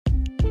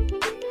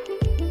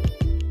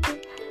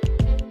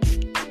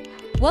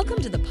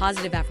Welcome to the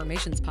Positive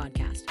Affirmations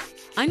podcast.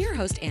 I'm your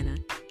host, Anna.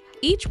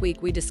 Each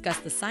week, we discuss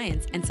the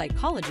science and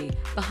psychology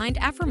behind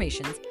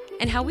affirmations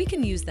and how we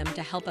can use them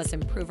to help us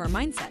improve our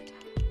mindset.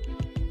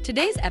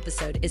 Today's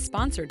episode is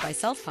sponsored by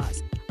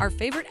Self-Pause, our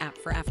favorite app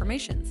for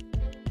affirmations.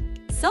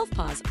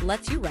 Self-Pause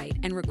lets you write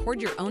and record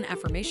your own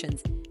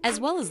affirmations, as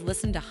well as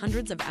listen to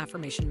hundreds of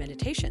affirmation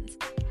meditations.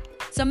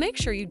 So make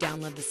sure you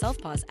download the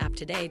Self-Pause app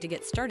today to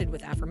get started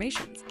with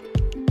affirmations.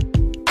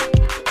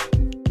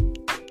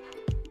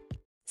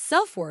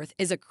 Self-worth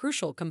is a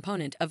crucial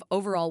component of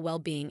overall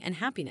well-being and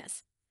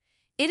happiness.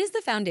 It is the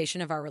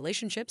foundation of our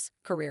relationships,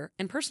 career,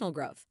 and personal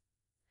growth.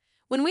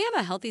 When we have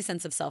a healthy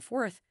sense of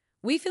self-worth,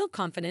 we feel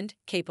confident,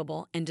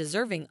 capable, and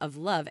deserving of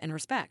love and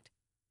respect.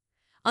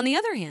 On the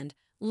other hand,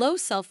 low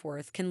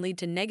self-worth can lead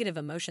to negative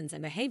emotions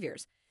and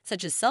behaviors,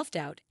 such as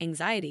self-doubt,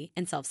 anxiety,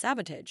 and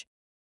self-sabotage.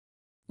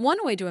 One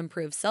way to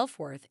improve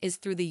self-worth is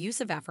through the use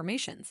of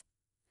affirmations.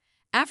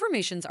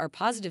 Affirmations are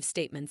positive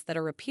statements that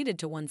are repeated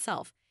to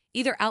oneself,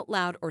 either out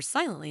loud or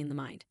silently in the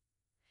mind.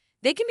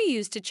 They can be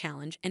used to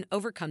challenge and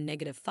overcome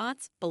negative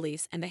thoughts,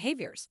 beliefs, and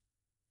behaviors.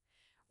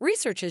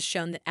 Research has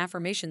shown that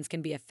affirmations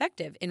can be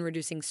effective in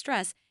reducing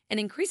stress and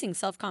increasing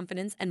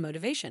self-confidence and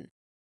motivation.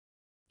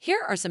 Here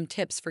are some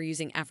tips for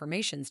using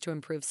affirmations to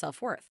improve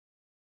self-worth.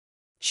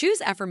 Choose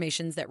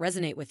affirmations that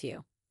resonate with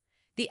you.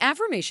 The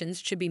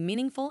affirmations should be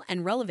meaningful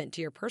and relevant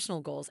to your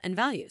personal goals and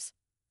values.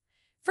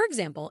 For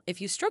example,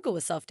 if you struggle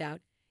with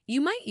self-doubt, you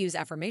might use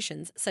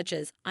affirmations such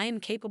as, I am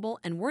capable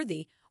and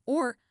worthy,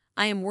 or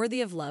I am worthy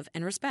of love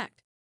and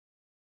respect.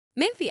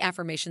 Make the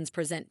affirmations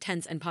present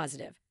tense and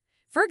positive.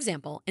 For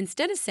example,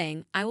 instead of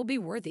saying, I will be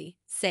worthy,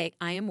 say,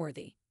 I am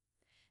worthy.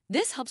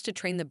 This helps to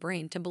train the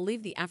brain to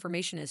believe the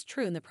affirmation is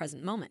true in the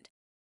present moment.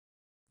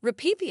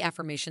 Repeat the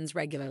affirmations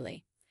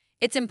regularly.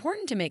 It's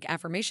important to make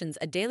affirmations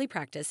a daily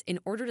practice in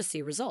order to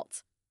see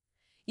results.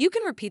 You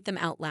can repeat them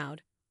out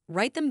loud,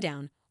 write them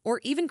down, or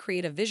even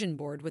create a vision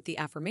board with the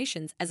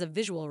affirmations as a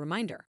visual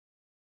reminder.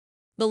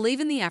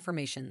 Believe in the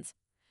affirmations.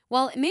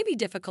 While it may be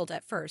difficult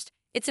at first,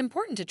 it's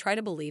important to try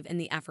to believe in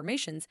the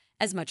affirmations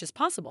as much as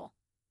possible.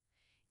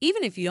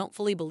 Even if you don't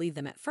fully believe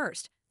them at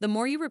first, the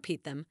more you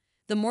repeat them,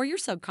 the more your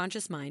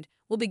subconscious mind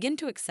will begin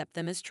to accept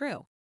them as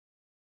true.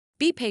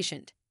 Be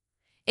patient.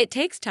 It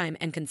takes time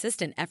and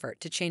consistent effort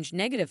to change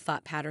negative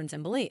thought patterns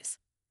and beliefs.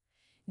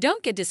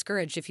 Don't get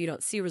discouraged if you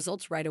don't see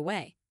results right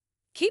away.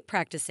 Keep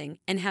practicing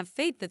and have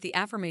faith that the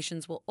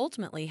affirmations will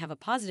ultimately have a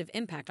positive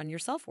impact on your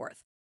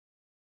self-worth.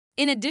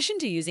 In addition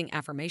to using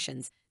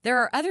affirmations, there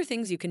are other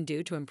things you can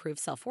do to improve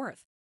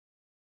self-worth.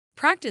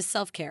 Practice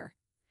self-care.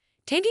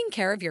 Taking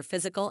care of your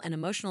physical and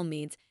emotional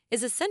needs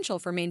is essential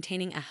for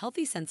maintaining a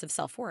healthy sense of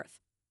self-worth.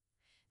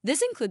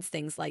 This includes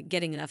things like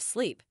getting enough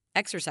sleep,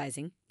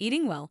 exercising,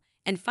 eating well,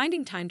 and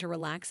finding time to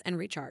relax and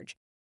recharge.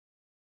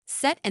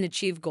 Set and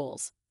achieve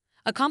goals.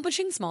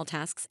 Accomplishing small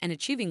tasks and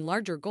achieving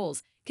larger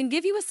goals can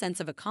give you a sense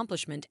of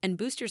accomplishment and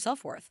boost your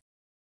self-worth.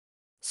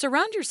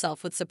 Surround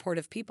yourself with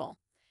supportive people.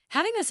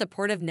 Having a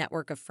supportive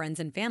network of friends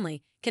and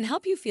family can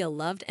help you feel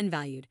loved and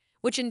valued,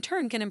 which in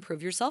turn can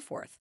improve your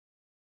self-worth.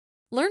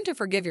 Learn to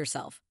forgive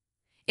yourself.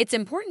 It's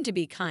important to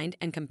be kind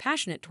and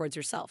compassionate towards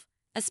yourself,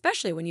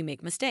 especially when you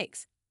make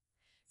mistakes.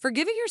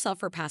 Forgiving yourself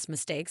for past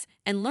mistakes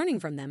and learning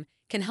from them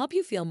can help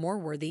you feel more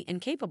worthy and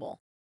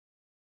capable.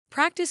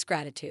 Practice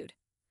gratitude.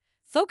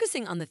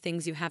 Focusing on the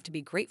things you have to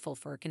be grateful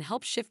for can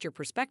help shift your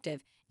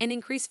perspective and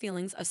increase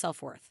feelings of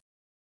self-worth.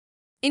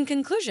 In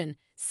conclusion,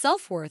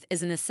 self-worth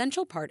is an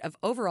essential part of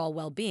overall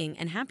well-being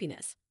and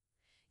happiness.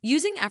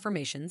 Using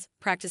affirmations,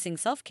 practicing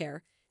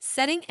self-care,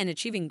 setting and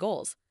achieving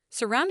goals,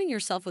 surrounding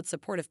yourself with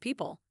supportive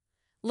people,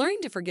 learning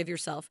to forgive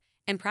yourself,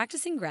 and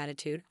practicing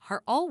gratitude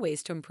are all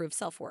ways to improve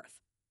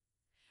self-worth.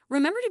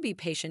 Remember to be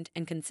patient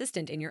and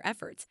consistent in your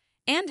efforts,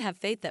 and have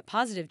faith that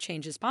positive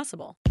change is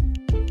possible.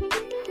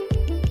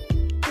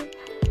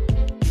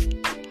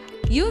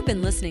 You have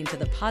been listening to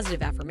the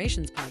Positive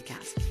Affirmations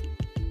podcast.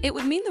 It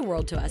would mean the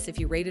world to us if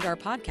you rated our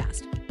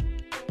podcast.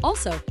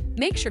 Also,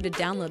 make sure to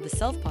download the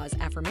Self-Pause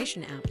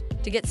affirmation app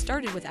to get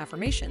started with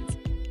affirmations.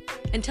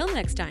 Until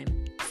next time,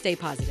 stay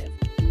positive.